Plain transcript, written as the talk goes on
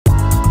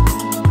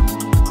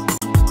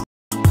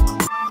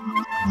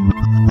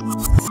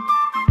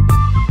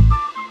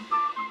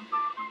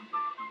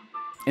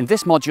In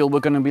this module,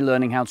 we're going to be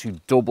learning how to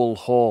double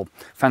haul.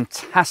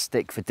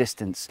 Fantastic for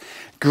distance.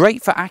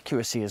 Great for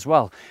accuracy as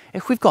well.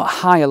 If we've got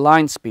higher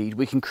line speed,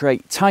 we can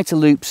create tighter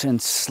loops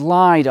and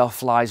slide our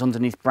flies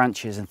underneath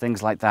branches and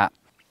things like that.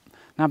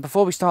 Now,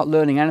 before we start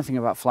learning anything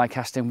about fly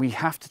casting, we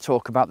have to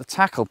talk about the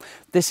tackle.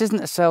 This isn't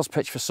a sales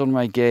pitch for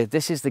Sunray gear.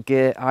 This is the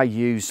gear I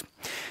use.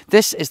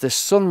 This is the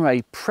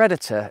Sunray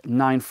Predator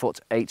 9-foot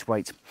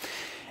 8-weight.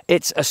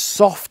 It's a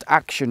soft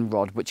action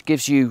rod, which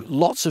gives you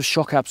lots of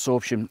shock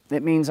absorption.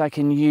 It means I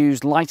can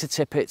use lighter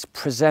tippets,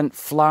 present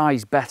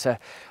flies better.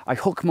 I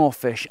hook more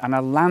fish and I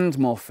land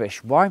more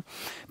fish. Why?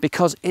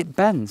 Because it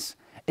bends.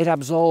 It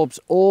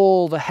absorbs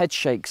all the head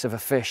shakes of a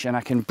fish and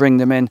I can bring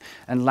them in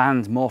and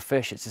land more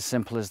fish. It's as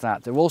simple as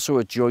that. They're also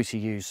a joy to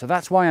use. So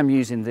that's why I'm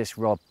using this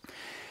rod.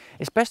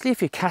 Especially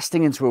if you're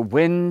casting into a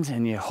wind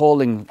and you're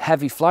hauling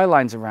heavy fly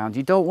lines around,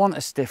 you don't want a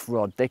stiff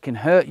rod. They can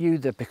hurt you,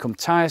 they become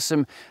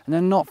tiresome, and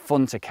they're not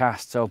fun to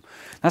cast. So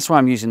that's why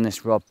I'm using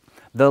this rod.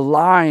 The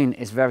line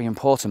is very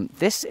important.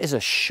 This is a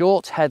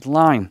short head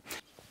line.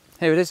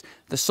 Here it is,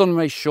 the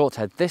Sunray short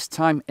head, this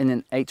time in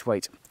an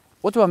 8-weight.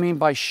 What do I mean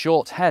by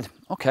short head?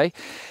 Okay,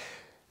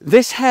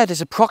 this head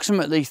is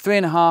approximately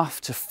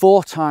 3.5 to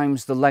 4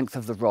 times the length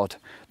of the rod.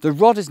 The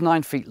rod is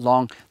 9 feet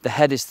long, the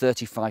head is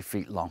 35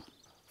 feet long.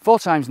 4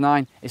 times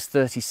 9 is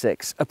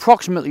 36,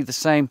 approximately the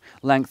same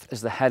length as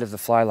the head of the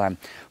fly line.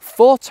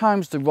 4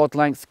 times the rod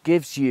length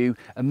gives you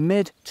a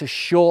mid to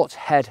short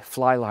head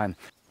fly line.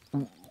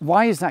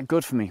 Why is that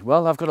good for me?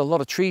 Well, I've got a lot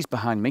of trees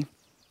behind me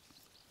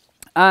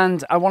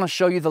and I want to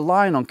show you the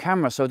line on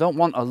camera, so I don't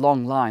want a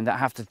long line that I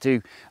have to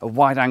do a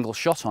wide angle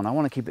shot on. I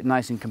want to keep it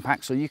nice and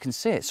compact so you can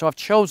see it. So I've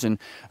chosen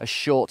a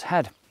short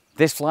head.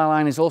 This fly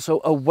line is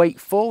also a weight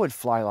forward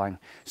fly line.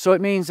 So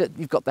it means that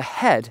you've got the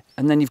head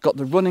and then you've got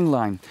the running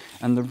line.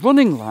 And the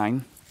running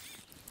line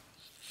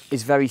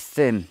is very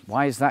thin.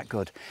 Why is that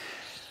good?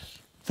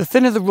 The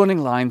thinner the running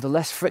line, the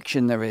less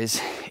friction there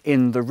is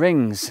in the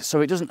rings.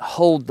 So it doesn't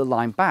hold the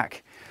line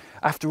back.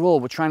 After all,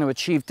 we're trying to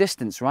achieve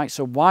distance, right?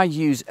 So why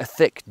use a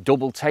thick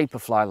double taper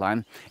fly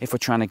line if we're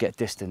trying to get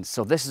distance?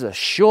 So this is a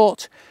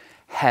short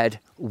head,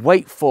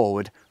 weight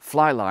forward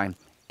fly line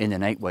in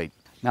an 8-weight.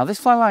 Now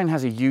this fly line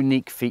has a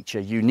unique feature,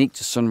 unique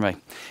to Sunray.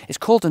 It's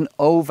called an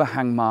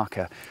overhang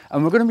marker,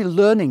 and we're going to be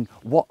learning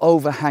what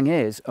overhang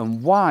is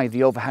and why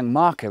the overhang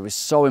marker is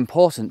so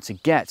important to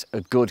get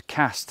a good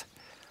cast.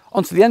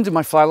 Onto the end of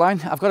my fly line,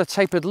 I've got a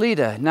tapered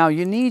leader. Now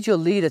you need your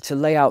leader to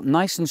lay out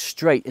nice and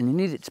straight, and you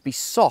need it to be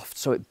soft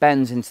so it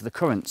bends into the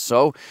current.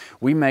 So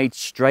we made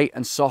straight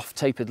and soft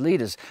tapered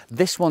leaders.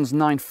 This one's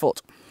 9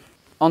 foot.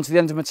 Onto the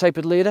end of my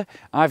tapered leader,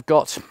 I've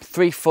got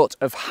 3 foot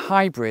of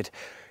hybrid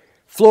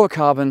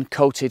fluorocarbon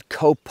coated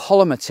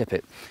copolymer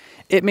tippet.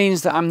 It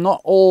means that I'm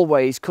not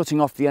always cutting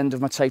off the end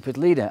of my tapered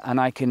leader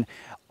and I can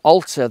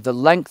alter the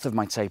length of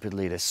my tapered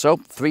leader. So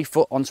 3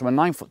 foot onto a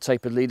 9 foot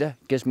tapered leader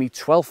gives me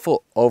 12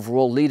 foot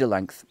overall leader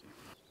length.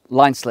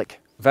 Line slick,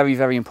 very,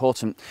 very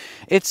important.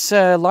 It's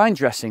line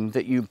dressing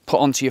that you put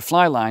onto your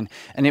fly line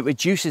and it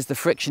reduces the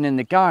friction in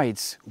the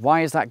guides.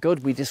 Why is that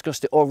good? We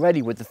discussed it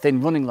already with the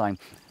thin running line.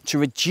 To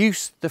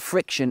reduce the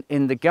friction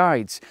in the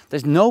guides.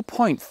 There's no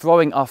point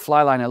throwing our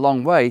fly line a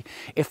long way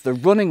if the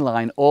running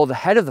line or the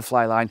head of the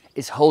fly line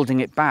is holding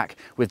it back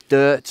with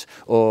dirt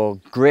or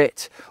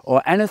grit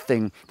or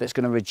anything that's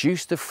going to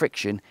reduce the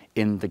friction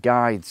in the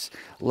guides.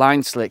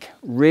 Line slick,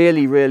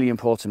 really, really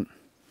important.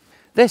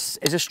 This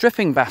is a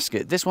stripping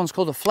basket. This one's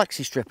called a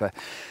flexi stripper.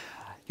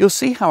 You'll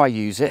see how I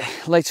use it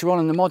later on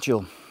in the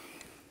module.